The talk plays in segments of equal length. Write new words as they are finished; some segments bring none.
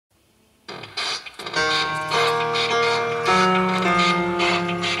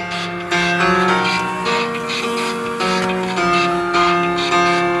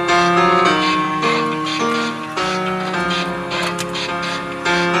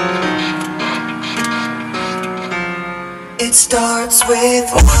It starts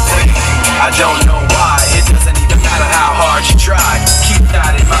with one thing. I don't know why. It doesn't even matter how hard you try. Keep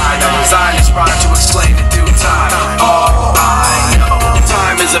that in mind. I'm designed this rhyme to explain in due time. All I know,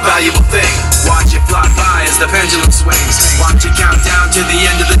 time is a valuable thing. Watch it fly by as the pendulum